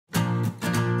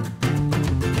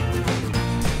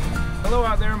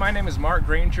Hello out there, my name is Mark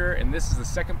Granger, and this is the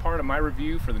second part of my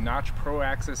review for the Notch Pro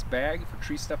Access bag for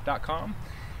TreeStuff.com.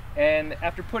 And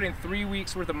after putting 3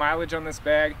 weeks worth of mileage on this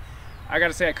bag, I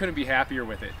gotta say I couldn't be happier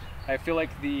with it. I feel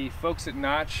like the folks at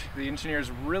Notch, the engineers,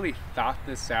 really thought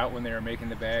this out when they were making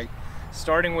the bag.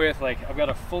 Starting with, like, I've got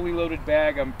a fully loaded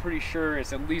bag. I'm pretty sure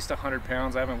it's at least 100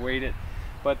 pounds. I haven't weighed it.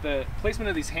 But the placement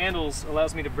of these handles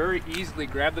allows me to very easily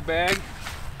grab the bag,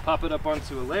 pop it up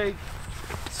onto a leg,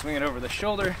 swing it over the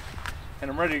shoulder, and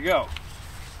I'm ready to go.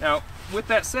 Now, with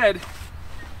that said,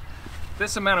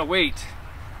 this amount of weight,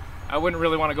 I wouldn't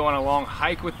really want to go on a long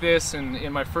hike with this, and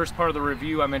in my first part of the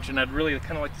review I mentioned I'd really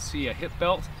kind of like to see a hip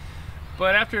belt.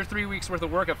 But after 3 weeks worth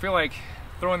of work, I feel like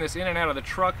throwing this in and out of the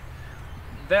truck,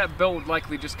 that belt would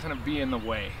likely just kind of be in the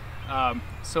way.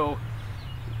 So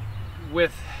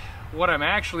with what I'm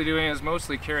actually doing is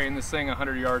mostly carrying this thing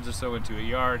 100 yards or so into a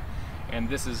yard, and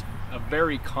this is a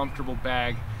very comfortable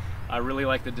bag. I really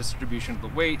like the distribution of the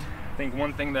weight. I think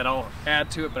one thing that I'll add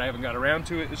to it, but I haven't got around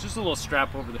to it, is just a little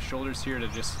strap over the shoulders here to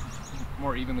just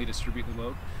more evenly distribute the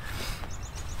load.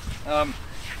 I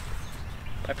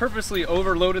purposely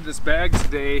overloaded this bag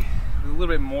today a little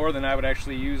bit more than I would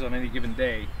actually use on any given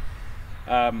day.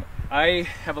 I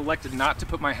have elected not to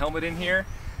put my helmet in here.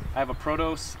 I have a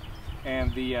Protos,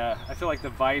 and I feel like the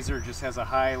visor just has a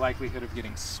high likelihood of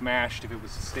getting smashed if it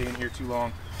was to stay in here too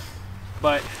long.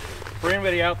 But for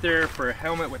anybody out there, for a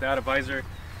helmet without a visor,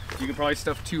 you can probably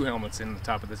stuff 2 helmets in the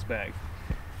top of this bag.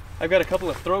 I've got a couple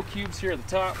of throw cubes here at the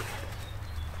top.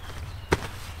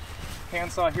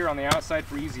 Handsaw here on the outside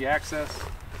for easy access.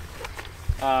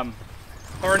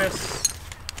 Harness.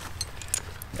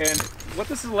 And what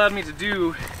this has allowed me to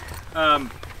do, at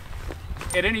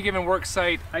any given work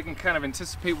site, I can kind of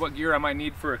anticipate what gear I might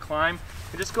need for a climb,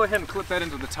 and just go ahead and clip that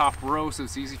into the top row so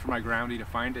it's easy for my groundie to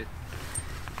find it.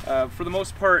 For the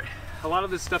most part, a lot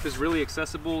of this stuff is really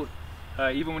accessible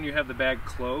even when you have the bag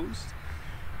closed.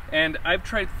 And I've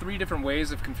tried 3 different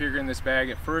ways of configuring this bag.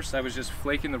 At first, I was just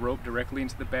flaking the rope directly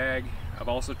into the bag. I've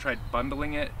also tried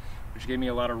bundling it, which gave me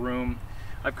a lot of room.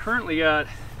 I've currently got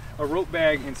a rope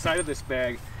bag inside of this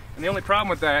bag, and the only problem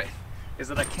with that is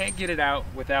that I can't get it out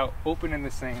without opening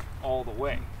this thing all the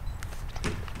way.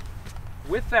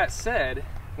 With that said,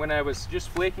 when I was just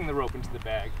flaking the rope into the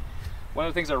bag, one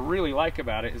of the things I really like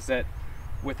about it is that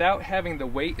without having the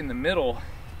weight in the middle,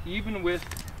 even with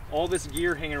all this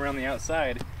gear hanging around the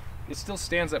outside, it still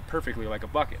stands up perfectly like a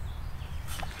bucket.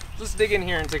 Let's dig in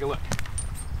here and take a look.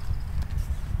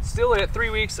 Still at 3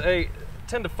 weeks, I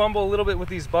tend to fumble a little bit with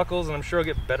these buckles, and I'm sure I'll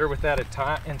get better with that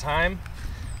in time.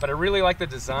 But I really like the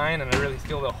design, and I really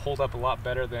feel they'll hold up a lot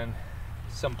better than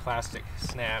some plastic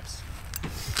snaps.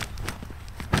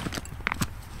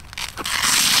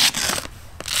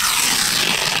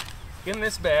 In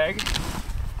this bag,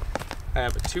 I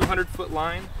have a 200-foot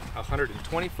line, a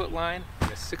 120-foot line, and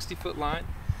a 60-foot line.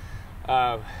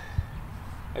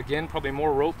 Again, probably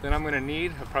more rope than I'm going to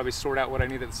need. I'll probably sort out what I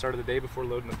need at the start of the day before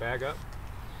loading the bag up.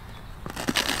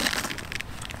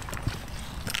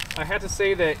 I had to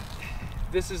say that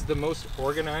this is the most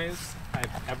organized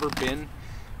I've ever been.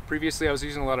 Previously, I was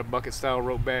using a lot of bucket-style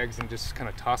rope bags and just kind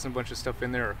of tossing a bunch of stuff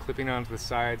in there or clipping onto the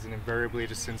sides, and invariably it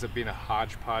just ends up being a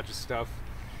hodgepodge of stuff.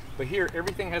 But here,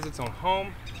 everything has its own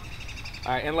home.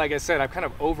 And like I said, I've kind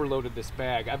of overloaded this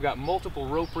bag. I've got multiple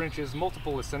rope wrenches,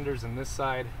 multiple ascenders on this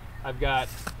side. I've got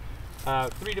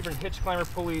 3 different hitch climber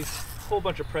pulleys, a whole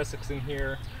bunch of press hooks in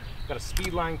here. I've got a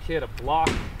speed line kit, a block,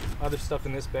 other stuff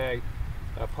in this bag,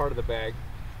 part of the bag.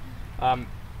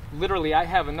 Literally, I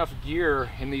have enough gear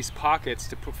in these pockets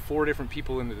to put 4 different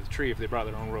people into the tree if they brought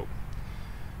their own rope.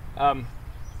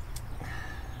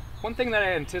 One thing that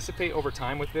I anticipate over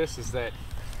time with this is that,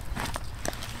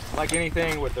 like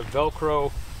anything with the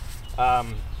Velcro,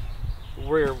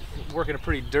 we're working a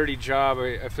pretty dirty job.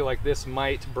 I feel like this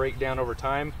might break down over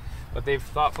time, but they've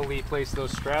thoughtfully placed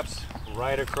those straps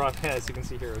right across. As you can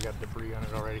see here, we got debris on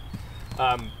it already.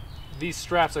 These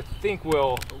straps, I think,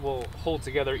 will hold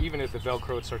together even if the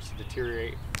Velcro starts to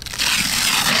deteriorate.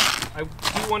 I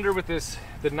do wonder with this,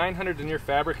 the 900 denier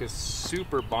fabric is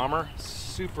super bomber,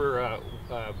 super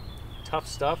tough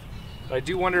stuff. But I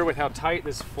do wonder with how tight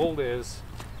this fold is,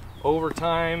 over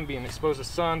time, being exposed to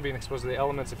sun, being exposed to the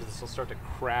elements, if this will start to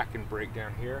crack and break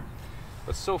down here.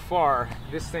 But so far,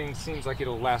 this thing seems like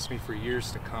it'll last me for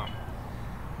years to come.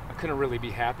 I couldn't really be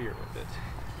happier with it.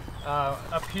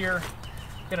 Up here,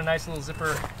 got a nice little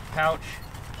zipper pouch,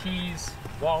 keys,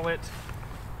 wallet.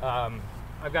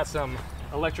 I've got some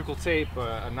electrical tape,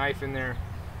 a knife in there.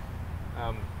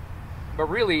 But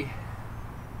really,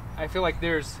 I feel like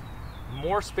there's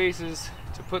more spaces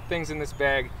to put things in this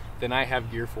bag than I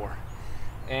have gear for.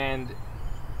 And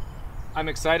I'm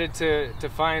excited to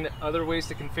find other ways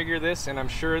to configure this, and I'm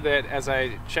sure that as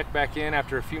I check back in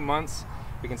after a few months,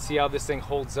 we can see how this thing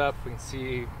holds up. We can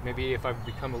see maybe if I've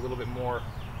become a little bit more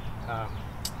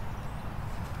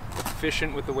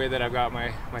efficient with the way that I've got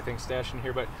my thing stashed in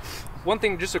here. But one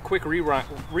thing, just a quick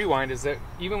rewind, is that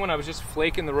even when I was just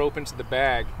flaking the rope into the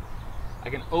bag, I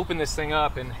can open this thing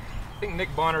up, and I think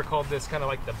Nick Bonner called this kind of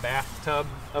like the bathtub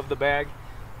of the bag.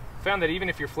 Found that even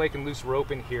if you're flaking loose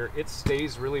rope in here, it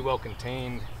stays really well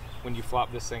contained when you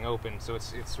flop this thing open. So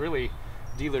it's really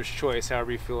dealer's choice,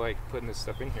 however you feel like putting this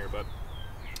stuff in here. But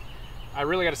I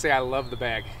really got to say, I love the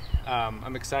bag.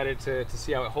 I'm excited to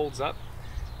see how it holds up,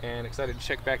 and excited to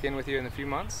check back in with you in a few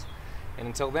months. And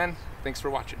until then, thanks for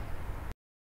watching.